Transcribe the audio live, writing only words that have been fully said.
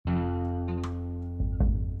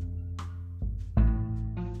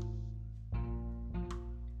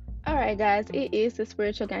Alright, guys, it is the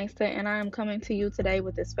Spiritual Gangster, and I am coming to you today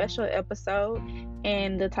with a special episode.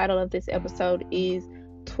 And the title of this episode is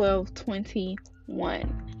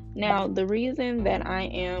 1221. Now, the reason that I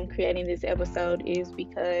am creating this episode is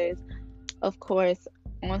because, of course,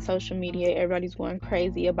 on social media, everybody's going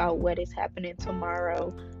crazy about what is happening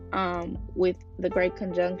tomorrow with the Great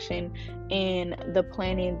Conjunction and the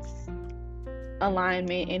planets'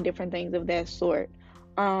 alignment and different things of that sort.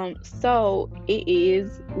 So it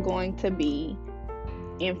is going to be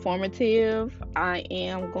informative. I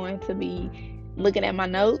am going to be looking at my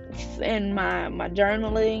notes and my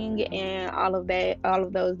journaling and all of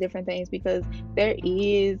those different things, because there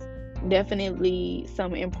is definitely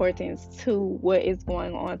some importance to what is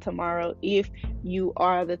going on tomorrow. If you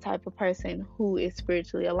are the type of person who is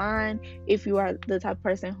spiritually aligned, if you are the type of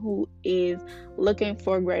person who is looking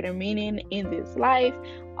for greater meaning in this life,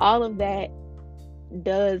 all of that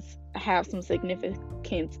does have some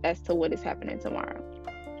significance as to what is happening tomorrow.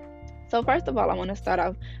 So first of all, I want to start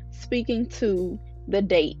off speaking to the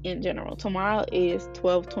date in general. Tomorrow is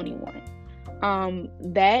 12/21.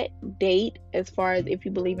 That date, as far as if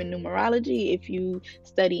you believe in numerology, if you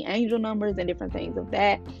study angel numbers and different things of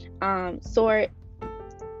that sort,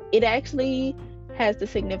 it actually has the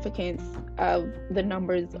significance of the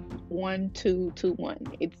numbers 1221.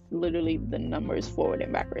 It's literally the numbers forward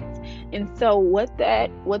and backwards. And so what that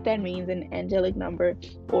means in angelic number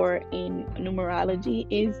or in numerology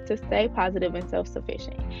is to stay positive and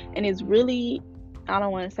self-sufficient. And it's really, I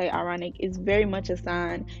don't want to say ironic, it's very much a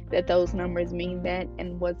sign that those numbers mean that,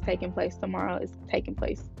 and what's taking place tomorrow is taking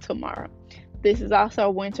place tomorrow. This is also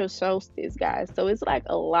winter solstice, guys. So it's like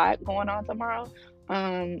a lot going on tomorrow.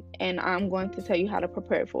 And I'm going to tell you how to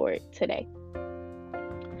prepare for it today.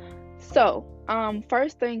 So,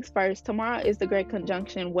 first things first, tomorrow is the Great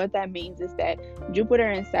Conjunction. What that means is that Jupiter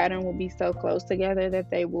and Saturn will be so close together that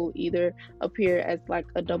they will either appear as like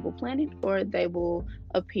a double planet, or they will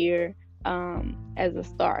appear as a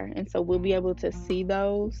star. And so we'll be able to see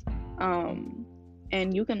those. And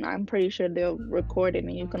you can, I'm pretty sure they'll record it,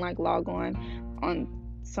 and you can like log on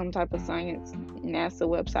some type of science NASA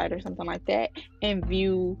website or something like that and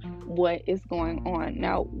view what is going on.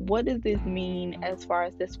 Now, what does this mean as far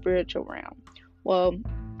as the spiritual realm? Well,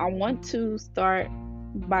 I want to start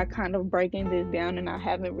by kind of breaking this down, and I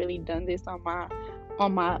haven't really done this on my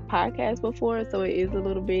podcast before, so it is a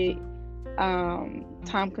little bit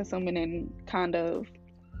time consuming, and kind of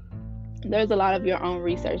there's a lot of your own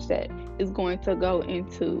research that is going to go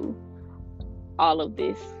into all of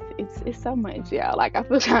this. It's so much, y'all. Like, I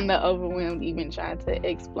feel kind of overwhelmed even trying to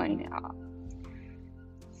explain it all.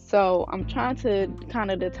 So I'm trying to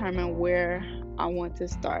kind of determine where I want to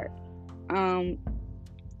start.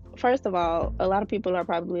 First of all, a lot of people are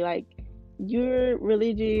probably like, you're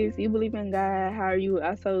religious, you believe in God, how are you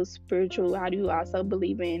also spiritual? How do you also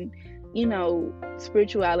believe in,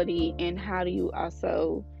 spirituality, and how do you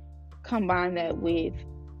also combine that with,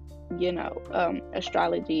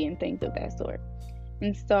 astrology and things of that sort?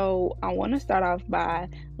 And so I want to start off by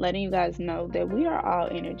letting you guys know that we are all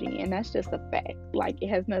energy, and that's just a fact. Like, it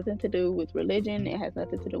has nothing to do with religion. It has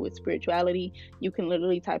nothing to do with spirituality. You can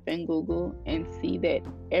literally type in Google and see that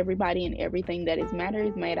everybody and everything that is matter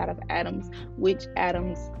is made out of atoms, which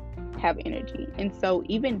atoms have energy. And so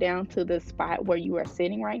even down to the spot where you are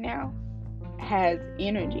sitting right now has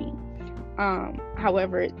energy.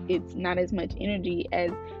 However, it's not as much energy as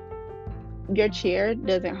your chair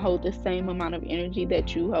doesn't hold the same amount of energy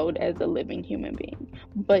that you hold as a living human being.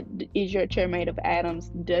 But is your chair made of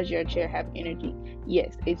atoms? Does your chair have energy?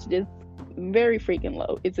 Yes, it's just very freaking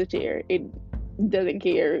low. It's a chair. It doesn't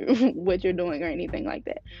care what you're doing or anything like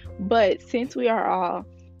that. But since we are all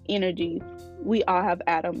energy, we all have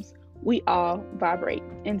atoms, we all vibrate.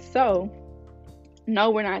 And so, no,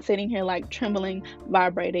 we're not sitting here like trembling,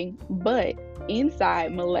 vibrating, but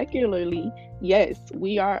inside, molecularly, yes,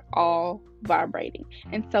 we are all vibrating.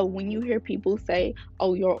 And so when you hear people say,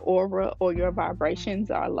 oh, your aura or your vibrations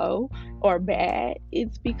are low or bad,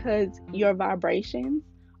 it's because your vibrations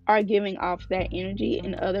are giving off that energy,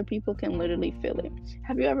 and other people can literally feel it.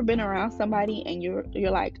 Have you ever been around somebody and you're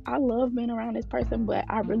like, I love being around this person, but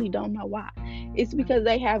I really don't know why? It's because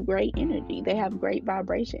they have great energy. They have great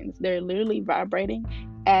vibrations. They're literally vibrating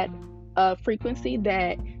at a frequency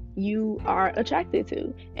that you are attracted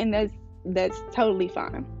to, and that's totally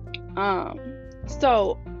fine.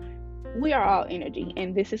 So we are all energy,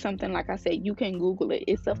 and this is something, like I said, you can Google it.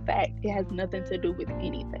 It's a fact. It has nothing to do with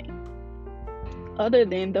anything other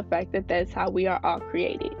than the fact that that's how we are all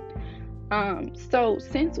created. So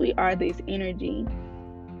since we are this energy,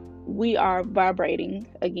 we are vibrating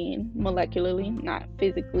again, molecularly, not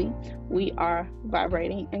physically. We are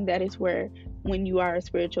vibrating, and that is where, when you are a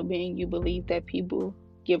spiritual being, you believe that people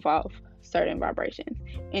give off certain vibrations,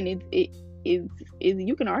 and is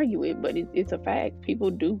you can argue it, but it's a fact. People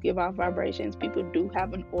do give off vibrations. People do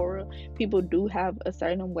have an aura. People do have a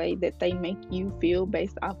certain way that they make you feel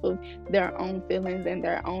based off of their own feelings and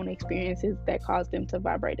their own experiences that cause them to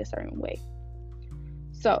vibrate a certain way.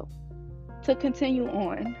 So, to continue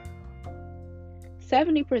on,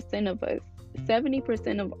 70% of us,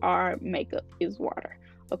 70% of our makeup is water,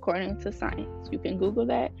 according to science. You can Google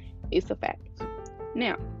that. It's a fact.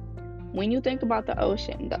 Now, when you think about the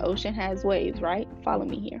ocean has waves, right? Follow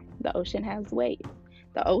me here. The ocean has waves.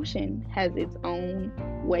 The ocean has its own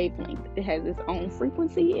wavelength. It has its own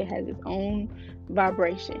frequency. It has its own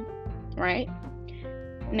vibration, right?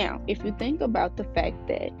 Now, if you think about the fact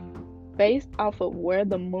that based off of where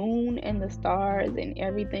the moon and the stars and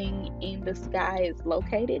everything in the sky is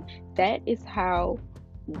located, that is how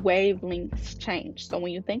wavelengths change. So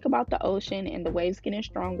when you think about the ocean and the waves getting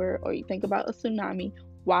stronger, or you think about a tsunami,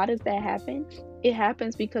 why does that happen? It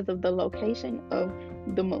happens because of the location of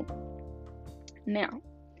the moon. Now,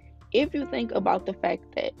 if you think about the fact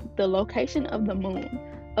that the location of the moon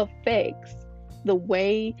affects the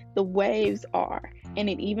way the waves are, and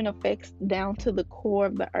it even affects down to the core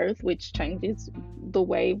of the earth, which changes the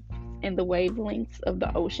wave and the wavelengths of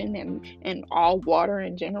the ocean and all water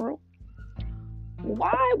in general,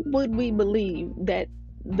 why would we believe that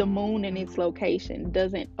the moon and its location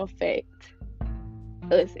doesn't affect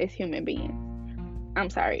us as human beings? I'm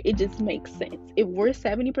sorry, it just makes sense. If we're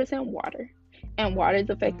 70% water, and water is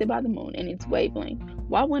affected by the moon and its wavelength,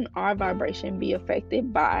 why wouldn't our vibration be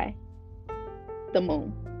affected by the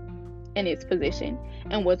moon and its position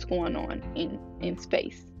and what's going on in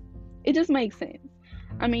space? It just makes sense.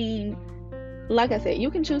 I mean, like I said,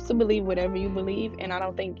 you can choose to believe whatever you believe, and I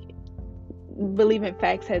don't think believing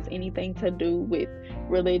facts has anything to do with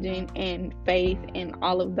religion and faith and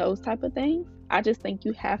all of those type of things. I just think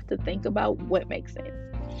you have to think about what makes sense.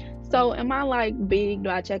 So am I like big? Do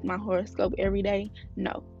I check my horoscope every day?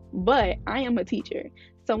 No. But I am a teacher.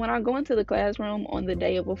 So when I go into the classroom on the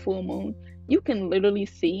day of a full moon, you can literally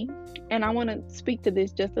see, and I want to speak to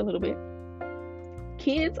this just a little bit.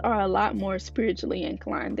 Kids are a lot more spiritually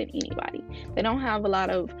inclined than anybody. They don't have a lot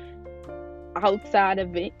of outside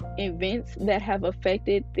events that have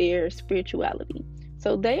affected their spirituality.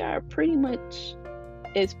 So they are pretty much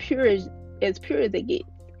as pure as it gets.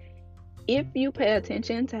 If you pay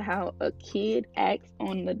attention to how a kid acts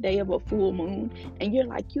on the day of a full moon, and you're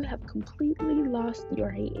like, you have completely lost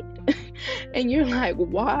your head, and you're like,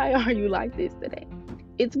 why are you like this today?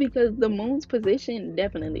 It's because the moon's position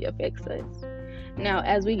definitely affects us. Now,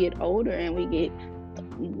 as we get older and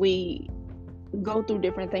we go through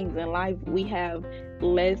different things in life, we have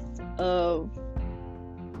less of,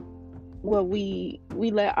 well, we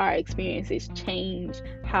let our experiences change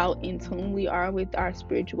how in tune we are with our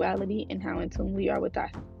spirituality and how in tune we are with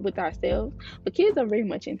ourselves. But kids are very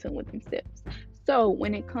much in tune with themselves. So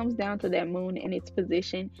when it comes down to that moon and its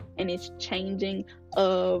position and its changing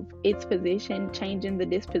of its position, changing the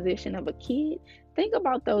disposition of a kid, think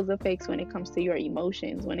about those effects when it comes to your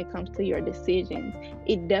emotions, when it comes to your decisions.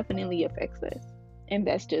 It definitely affects us. And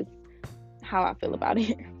that's just how I feel about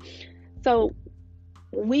it. So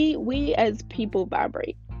we as people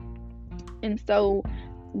vibrate. And so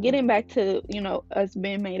getting back to, us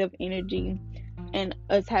being made of energy and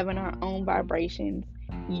us having our own vibrations,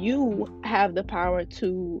 you have the power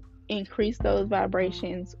to increase those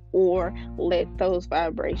vibrations or let those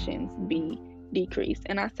vibrations be decreased.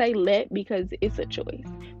 And I say let because it's a choice.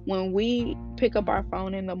 When we pick up our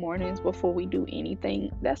phone in the mornings before we do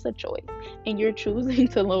anything, that's a choice. And you're choosing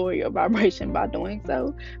to lower your vibration by doing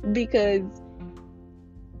so, because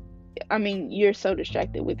you're so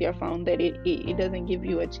distracted with your phone that it doesn't give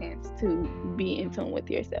you a chance to be in tune with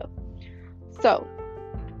yourself. So,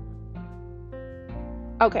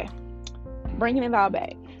 okay, bringing it all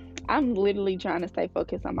back. I'm literally trying to stay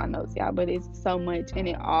focused on my notes, y'all, but it's so much and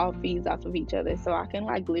it all feeds off of each other. So I can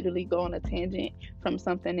literally go on a tangent from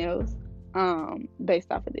something else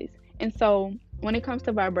based off of this. And so when it comes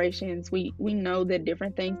to vibrations, we know that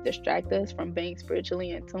different things distract us from being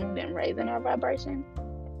spiritually in tune and raising our vibration.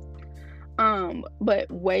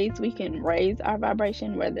 But ways we can raise our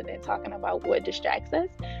vibration, rather than talking about what distracts us,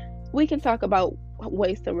 we can talk about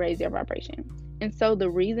ways to raise your vibration. And so the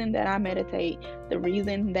reason that I meditate, the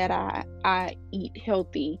reason that I eat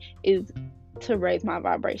healthy is to raise my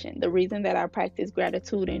vibration. The reason that I practice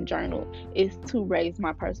gratitude and journal is to raise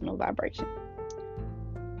my personal vibration.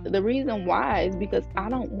 The reason why is because I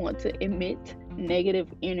don't want to emit negative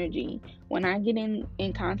energy. When I get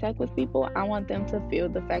in contact with people, I want them to feel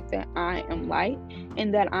the fact that I am light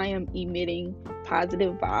and that I am emitting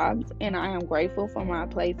positive vibes, and I am grateful for my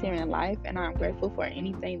place here in life, and I'm grateful for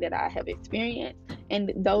anything that I have experienced,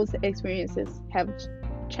 and those experiences have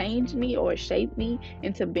changed me or shaped me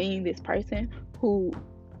into being this person who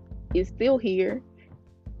is still here,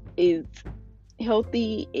 is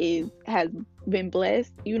healthy, has been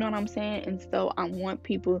blessed, you know what I'm saying? And so I want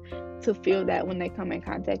people to feel that when they come in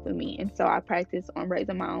contact with me. And so I practice on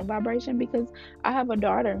raising my own vibration, because I have a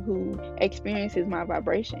daughter who experiences my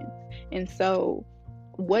vibrations. And so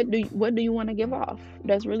what do you want to give off?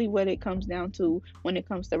 That's really what it comes down to when it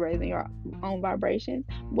comes to raising your own vibrations.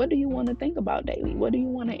 What do you want to think about daily? What do you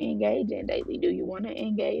want to engage in daily? Do you want to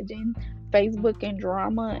engage in Facebook and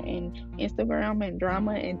drama, and Instagram and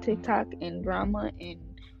drama, and TikTok and drama, and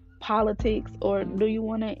politics? Or do you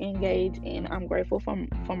want to engage in, I'm grateful for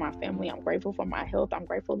my family, I'm grateful for my health, I'm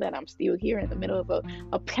grateful that I'm still here in the middle of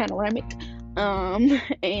a panoramic,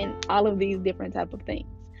 and all of these different type of things.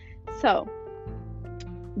 So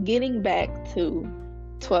getting back to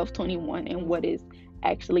 1221 and what is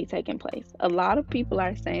actually taking place, a lot of people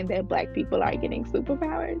are saying that Black people are getting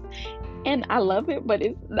superpowers, and I love it, but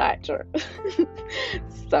it's not true.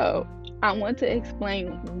 So I want to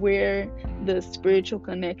explain where the spiritual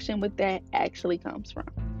connection with that actually comes from.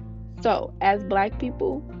 So as Black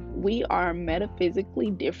people, we are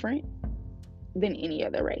metaphysically different than any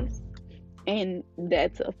other race, and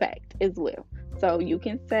that's a fact as well. So you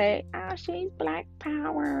can say, oh, she's Black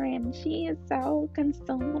power and she is so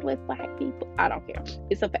consumed with Black people. I don't care.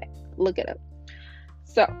 It's a fact. Look it up.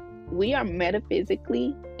 So we are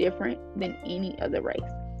metaphysically different than any other race.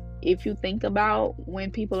 If you think about when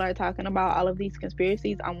people are talking about all of these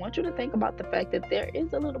conspiracies, I want you to think about the fact that there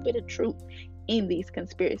is a little bit of truth in these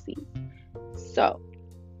conspiracies. So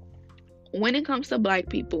when it comes to Black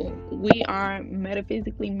people, we are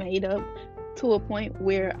metaphysically made up to a point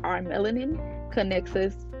where our melanin connects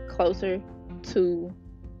us closer to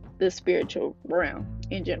the spiritual realm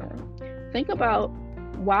in general. Think about,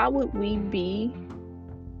 why would we be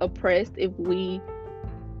oppressed if we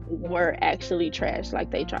were actually trash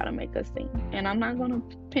like they try to make us seem? And I'm not going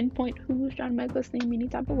to pinpoint who's trying to make us seem any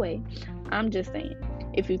type of way. I'm just saying,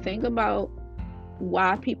 if you think about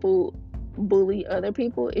why people bully other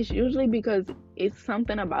people, it's usually because it's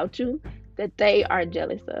something about you that they are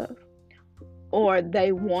jealous of, or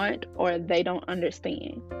they want, or they don't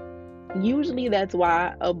understand. Usually that's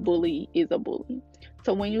why a bully is a bully.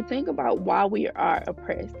 So when you think about why we are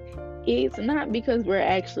oppressed, it's not because we're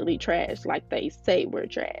actually trash like they say we're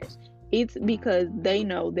trash. It's because they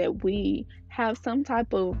know that we have some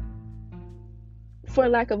type of, for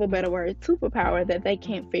lack of a better word, superpower that they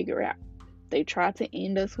can't figure out. They tried to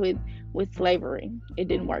end us with slavery. It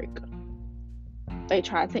didn't work. They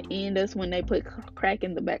tried to end us when they put crack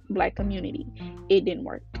in the Black community. It didn't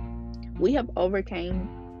work. We have overcame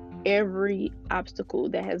every obstacle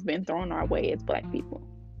that has been thrown our way as Black people.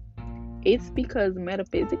 It's because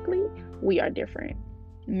metaphysically, we are different.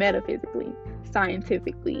 Metaphysically,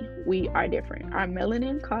 scientifically, we are different. Our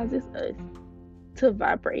melanin causes us to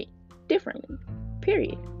vibrate differently,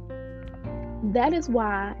 period. That is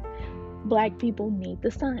why Black people need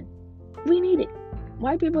the sun. We need it.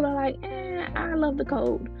 White people are like, I love the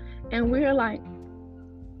cold. And we're like,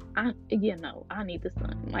 I need the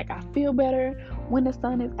sun. Like, I feel better when the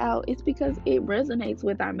sun is out. It's because it resonates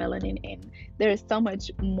with our melanin, and there's so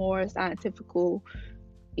much more scientific,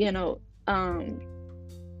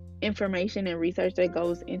 information and research that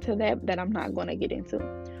goes into that I'm not going to get into.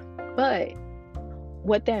 But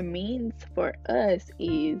what that means for us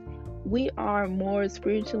is we are more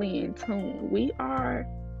spiritually in tune. We are,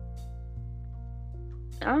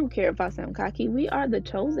 I don't care if I sound cocky, we are the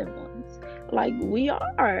chosen ones. Like, we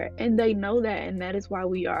are, and they know that, and that is why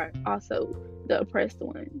we are also the oppressed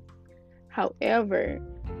ones. However,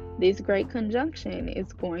 this great conjunction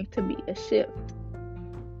is going to be a shift.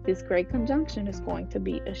 This great conjunction is going to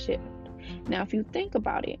be a shift. Now, if you think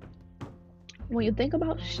about it, when you think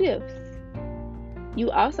about shifts,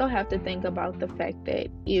 you also have to think about the fact that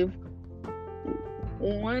if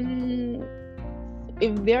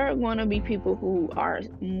there are going to be people who are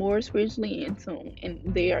more spiritually in tune and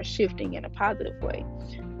they are shifting in a positive way,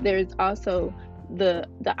 there's also the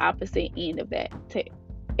opposite end of that. To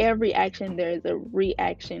every action, there is a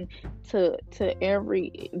reaction to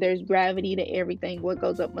there's gravity to everything. What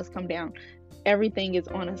goes up must come down. Everything is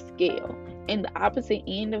on a scale. And the opposite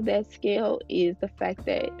end of that scale is the fact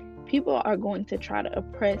that people are going to try to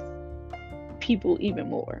oppress people even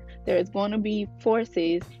more. There's going to be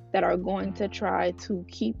forces that are going to try to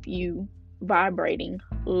keep you vibrating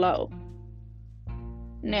low.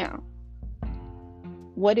 Now,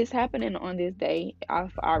 what is happening on this day,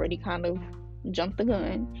 I've already kind of jumped the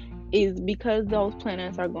gun, is because those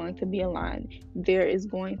planets are going to be aligned, there is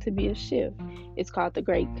going to be a shift. It's called the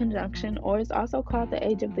Great Conjunction, or it's also called the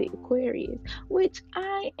Age of the Aquarius, which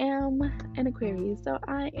I am an Aquarius, so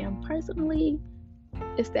I am personally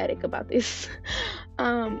ecstatic about this.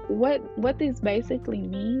 What this basically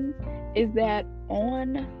means is that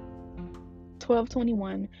on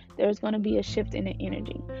 12/21 there's going to be a shift in the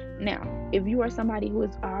energy. Now, if you are somebody who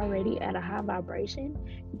is already at a high vibration,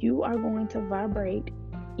 you are going to vibrate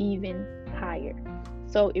even higher.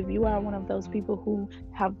 So if you are one of those people who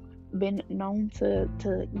have been known to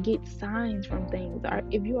get signs from things, or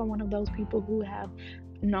if you are one of those people who have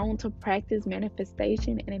known to practice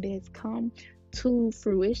manifestation and it has come to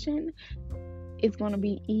fruition, it's going to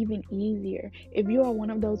be even easier. If you are one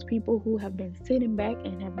of those people who have been sitting back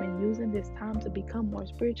and have been using this time to become more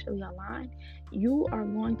spiritually aligned, you are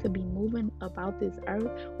going to be moving about this earth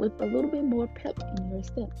with a little bit more pep in your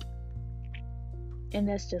step. And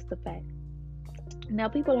that's just a fact. Now,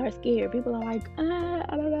 people are scared. People are like, I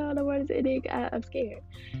don't know the word is ending. I'm scared.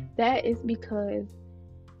 That is because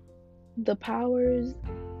the powers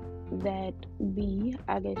that be,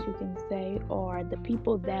 I guess you can say, are the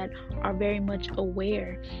people that are very much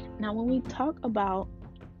aware. Now, when we talk about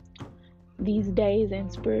these days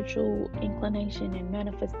and spiritual inclination and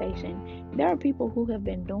manifestation, there are people who have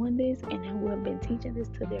been doing this and who have been teaching this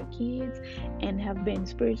to their kids and have been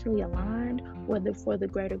spiritually aligned, whether for the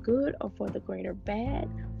greater good or for the greater bad,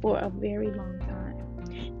 for a very long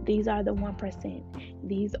time. These are the 1%.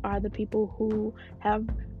 These are the people who have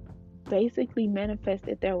basically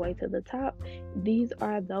manifested their way to the top. These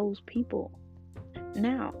are those people.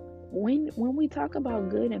 Now, when we talk about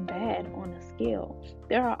good and bad on a scale,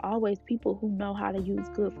 there are always people who know how to use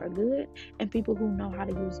good for good and people who know how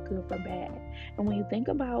to use good for bad. And when you think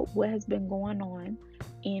about what has been going on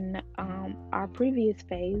in our previous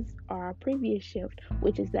phase or our previous shift,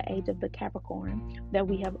 which is the age of the Capricorn that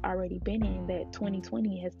we have already been in, that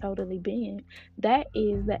 2020 has totally been, that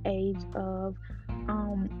is the age of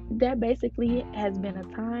that basically has been a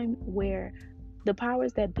time where the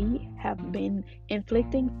powers that be have been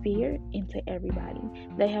inflicting fear into everybody.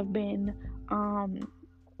 They have been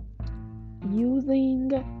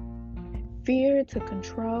using fear to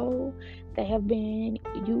control. They have been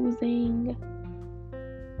using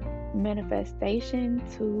manifestation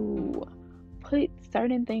to put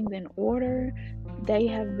certain things in order. They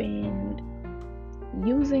have been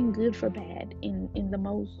using good for bad in the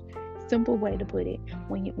most simple way to put it.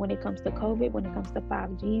 When it comes to COVID, when it comes to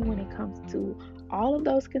 5G, when it comes to all of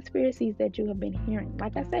those conspiracies that you have been hearing.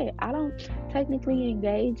 Like I said, I don't technically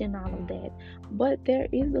engage in all of that, but there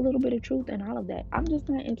is a little bit of truth in all of that. I'm just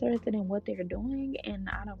not interested in what they're doing, and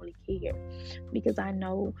I don't really care because I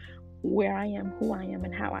know where I am, who I am,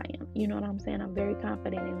 and how I am. You know what I'm saying? I'm very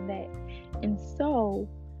confident in that. And so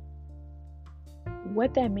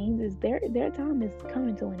what that means is their time is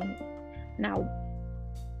coming to an end. Now,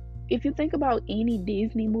 if you think about any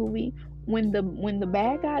Disney movie, when the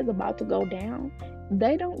bad guy's about to go down,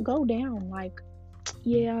 they don't go down like,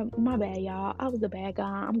 yeah, my bad, y'all, I was the bad guy,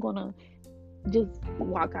 I'm gonna just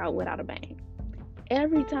walk out without a bang.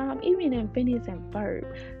 Every time, even in Phineas and Ferb,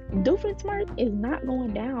 Doofenshmirtz is not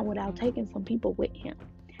going down without taking some people with him.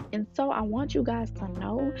 And so I want you guys to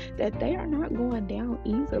know that they are not going down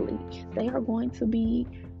easily. They are going to be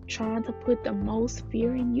trying to put the most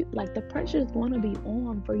fear in you. Like, the pressure is going to be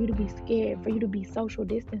on for you to be scared, for you to be social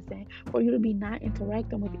distancing, for you to be not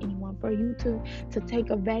interacting with anyone, for you to take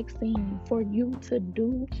a vaccine, for you to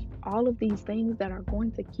do all of these things that are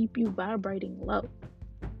going to keep you vibrating low.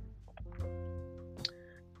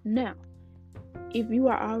 Now, if you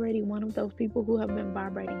are already one of those people who have been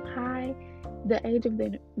vibrating high, the age of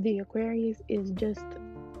the Aquarius is just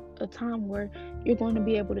a time where you're going to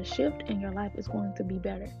be able to shift and your life is going to be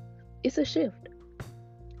better. It's a shift.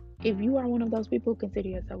 If you are one of those people who consider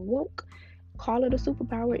yourself woke, call it a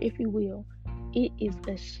superpower if you will. It is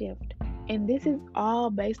a shift. And this is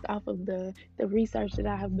all based off of the research that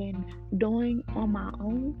I have been doing on my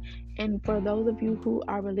own. And for those of you who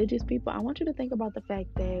are religious people, I want you to think about the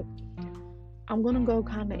fact that I'm going to go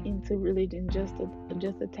kind of into religion just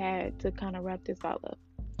a tad to kind of wrap this all up.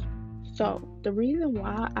 So, the reason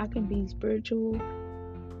why I can be spiritual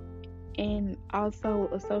and also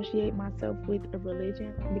associate myself with a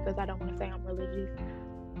religion, because I don't want to say I'm religious.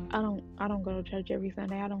 I don't go to church every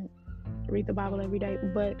Sunday. I don't read the Bible every day,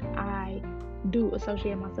 but I do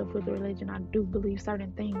associate myself with a religion. I do believe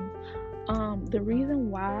certain things. The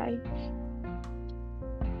reason why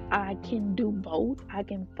I can do both, I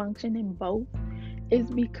can function in both,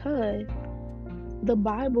 is because The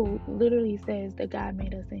Bible literally says that God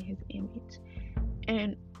made us in his image.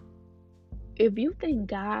 And if you think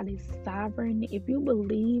God is sovereign, if you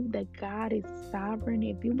believe that God is sovereign,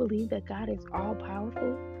 if you believe that God is all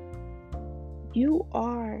powerful, you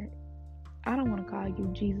are, I don't want to call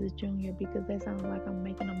you Jesus Jr. because that sounds like I'm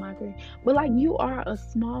making a mockery, but like you are a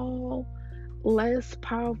small, less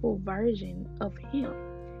powerful version of him.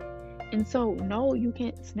 And so, no, you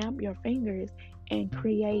can't snap your fingers and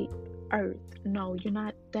create earth. No, you're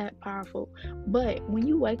not that powerful. But when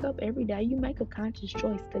you wake up every day, you make a conscious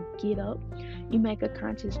choice to get up. You make a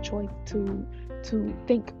conscious choice to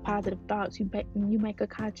think positive thoughts. You make a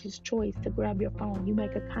conscious choice to grab your phone. You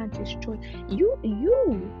make a conscious choice. You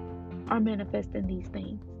are manifesting these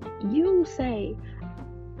things. You say,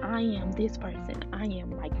 I am this person. I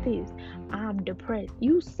am like this. I'm depressed.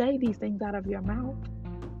 You say these things out of your mouth,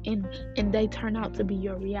 and they turn out to be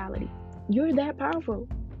your reality. You're that powerful.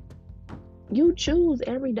 You choose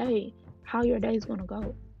every day how your day's gonna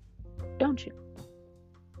go, don't you?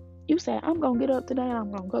 You say, I'm gonna get up today and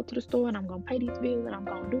I'm gonna go to the store and I'm gonna pay these bills and I'm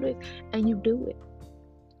gonna do this, and you do it.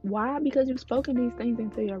 Why? Because you've spoken these things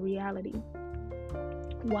into your reality.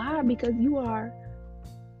 Why? Because you are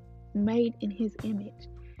made in his image.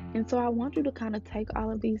 And so I want you to kind of take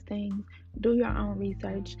all of these things, do your own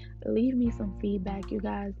research, leave me some feedback, you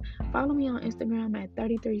guys. Follow me on Instagram at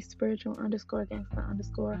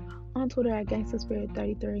 33spiritual_gangsta_, on Twitter at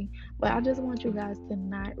gangstaspirit33. But I just want you guys to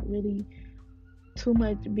not really too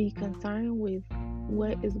much be concerned with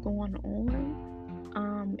what is going on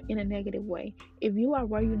in a negative way. If you are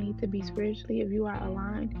where you need to be spiritually, if you are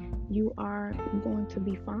aligned, you are going to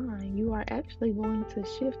be fine. You are actually going to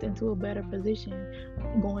shift into a better position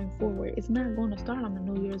going forward. It's not going to start on the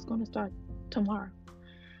new year, it's going to start tomorrow.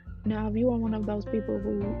 Now, if you are one of those people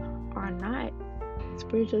who are not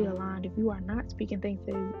spiritually aligned, if you are not speaking things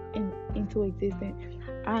into existence,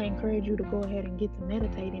 I encourage you to go ahead and get to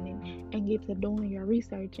meditating and get to doing your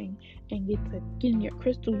researching and get to getting your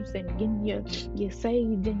crystals and getting your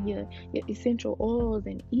sage and your essential oils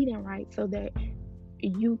and eating right, so that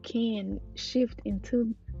you can shift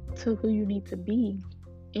into who you need to be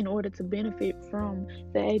in order to benefit from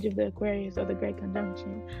the age of the Aquarius or the Great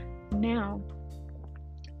Conjunction. Now,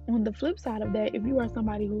 on the flip side of that, if you are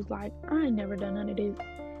somebody who's like, I ain't never done none of this,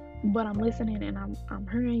 but I'm listening and I'm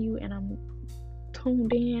hearing you and I'm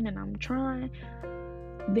tuned in and I'm trying,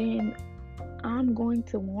 then I'm going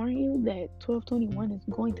to warn you that 12/21 is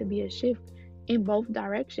going to be a shift in both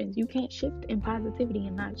directions. You can't shift in positivity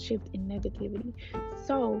and not shift in negativity.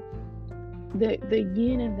 So the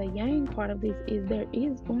yin and the yang part of this is there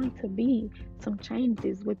is going to be some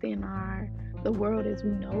changes within the world as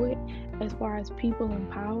we know it, as far as people in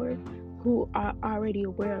power who are already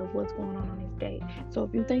aware of what's going on this day. So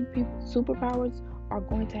if you think superpowers are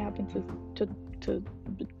going to happen to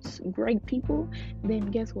great people,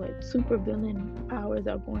 then guess what? Super villain powers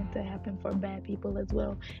are going to happen for bad people as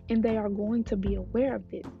well, and they are going to be aware of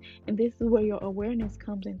this. And this is where your awareness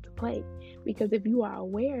comes into play, because if you are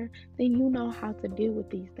aware, then you know how to deal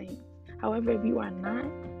with these things. However, if you are not,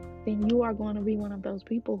 then you are going to be one of those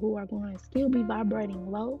people who are going to still be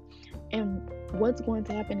vibrating low. And what's going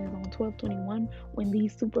to happen is on 12/21, when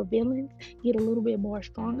these super villains get a little bit more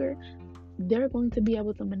stronger, they're going to be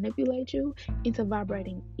able to manipulate you into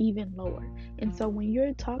vibrating even lower. And so when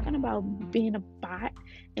you're talking about being a bot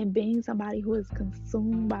and being somebody who is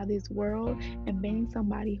consumed by this world and being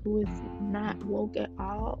somebody who is not woke at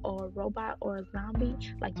all, or a robot or a zombie,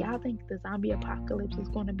 like y'all think the zombie apocalypse is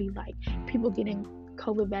going to be like people getting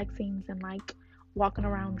COVID vaccines and like walking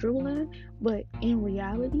around drooling, but in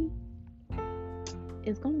reality,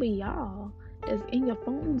 it's going to be y'all that's in your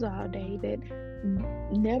phones all day, that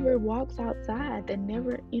never walks outside, that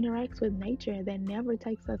never interacts with nature, that never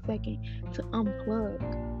takes a second to unplug.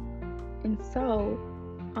 And so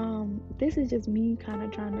this is just me kind of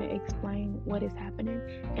trying to explain what is happening.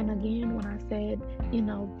 And again, when I said,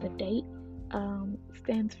 the date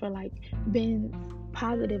stands for like being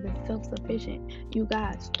positive and self-sufficient, you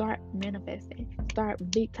guys start manifesting, start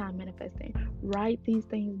big time manifesting. Write these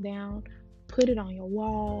things down, put it on your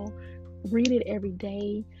wall, read it every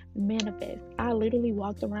day, manifest. I literally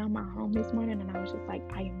walked around my home this morning and I was just like,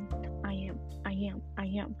 I am.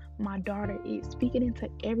 My daughter is speaking into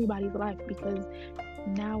everybody's life, because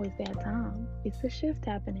now is that time. It's a shift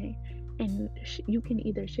happening, and you can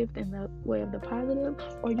either shift in the way of the positive,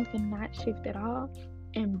 or you can not shift at all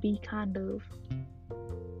and be kind of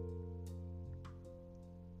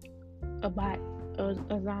a bot, a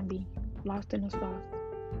zombie lost in the sauce.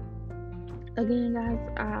 Again, guys,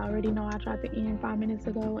 I already know I tried to end 5 minutes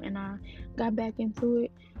ago and I got back into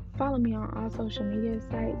it. Follow me on all social media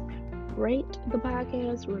sites. rate the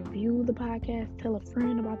podcast, review the podcast, tell a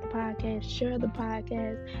friend about the podcast, share the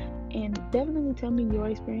podcast, and definitely tell me your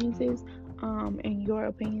experiences and your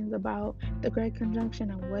opinions about the Great Conjunction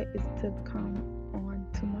and what is to come on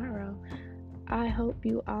tomorrow. I hope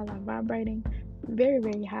you all are vibrating very,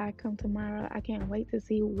 very high come tomorrow. I can't wait to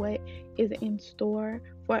see what is in store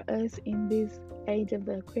for us in this age of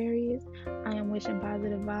the Aquarius. I am wishing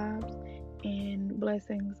positive vibes and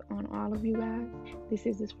blessings on all of you guys. This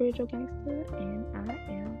is the Spiritual Gangster, and I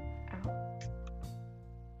am